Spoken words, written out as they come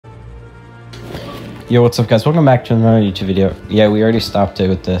Yo, what's up guys? Welcome back to another YouTube video. Yeah, we already stopped it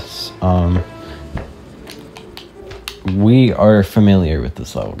with this. We are familiar with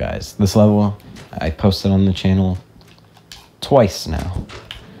this level, guys. This level, I posted on the channel twice now.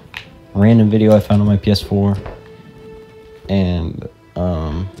 Random video I found on my PS4. And,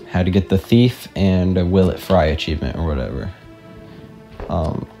 how to get the thief and a Will It Fry achievement or whatever.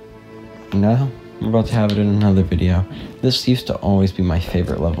 Now, I'm about to have it in another video. This used to always be my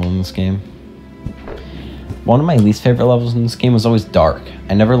favorite level in this game. One of my least favorite levels in this game was always Dark.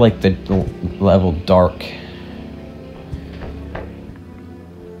 I never liked the level Dark.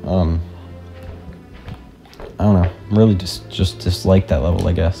 I don't know. Really just dislike that level,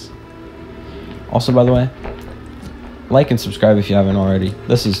 I guess. Also, by the way, like and subscribe if you haven't already.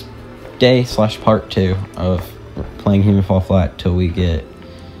 This is day/part 2 of playing Human Fall Flat till we get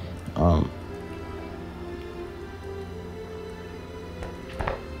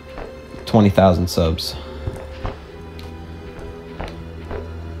 20,000 subs.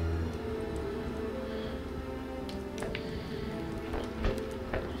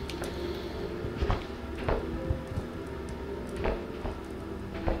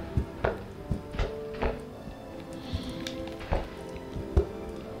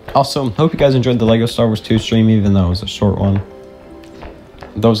 Also, hope you guys enjoyed the LEGO Star Wars 2 stream, even though it was a short one.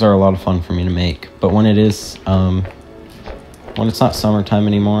 Those are a lot of fun for me to make. But when it is, when it's not summertime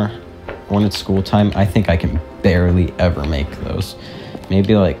anymore, when it's school time, I think I can barely ever make those.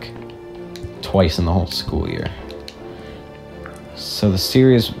 Maybe like twice in the whole school year. So the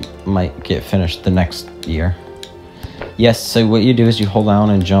series might get finished the next year. Yes, so what you do is you hold down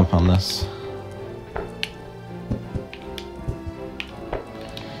and jump on this.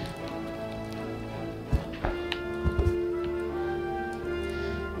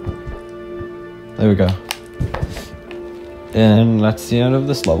 There we go. And that's the end of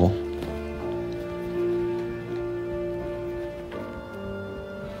this level.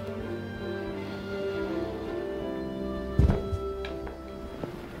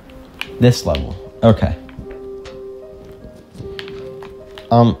 This level. Okay.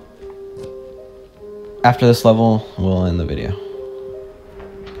 After this level, we'll end the video.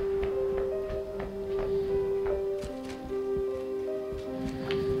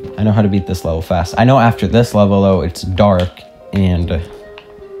 I know how to beat this level fast. I know after this level, though, it's dark, and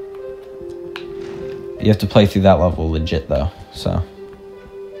you have to play through that level legit, though, so.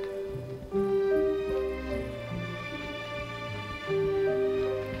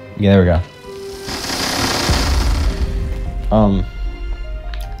 Yeah, there we go.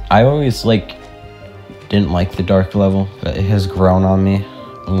 I always, didn't like the dark level, but it has grown on me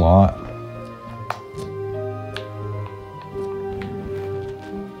a lot.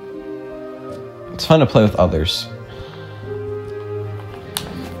 It's fun to play with others.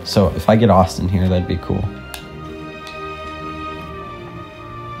 So if I get Austin here, that'd be cool.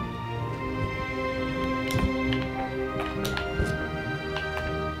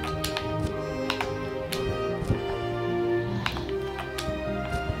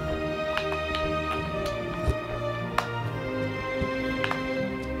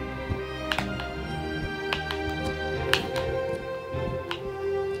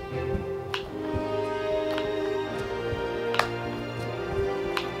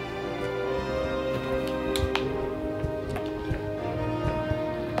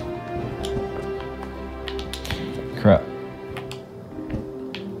 Crap.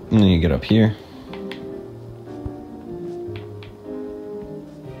 And then you get up here.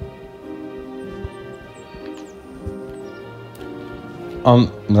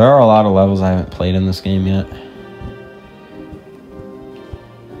 There are a lot of levels I haven't played in this game yet.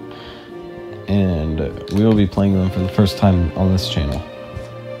 And we will be playing them for the first time on this channel.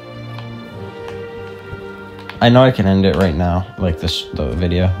 I know I can end it right now, like the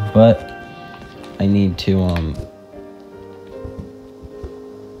video, but I need to,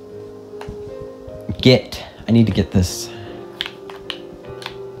 I need to get this.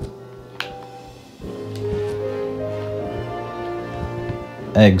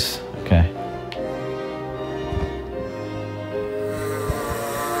 Eggs, okay.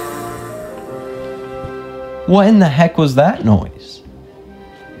 What in the heck was that noise?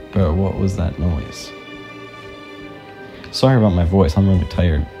 Bro, what was that noise? Sorry about my voice, I'm really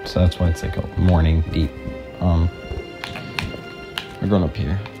tired, so that's why it's like a morning beat. We're going up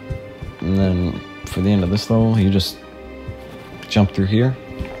here. And then for the end of this level, you just jump through here.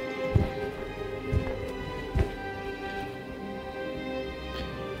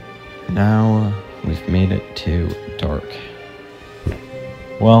 Now we've made it to dark.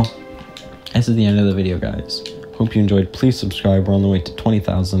 Well, this is the end of the video, guys. Hope Hope you enjoyed. Please subscribe. We're on the way to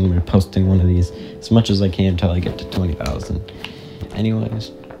 20,000. We're posting one of these as much as I can until I get to 20,000.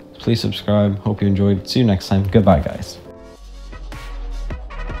 Anyways, please subscribe. Hope you enjoyed. See you next time. Goodbye, guys.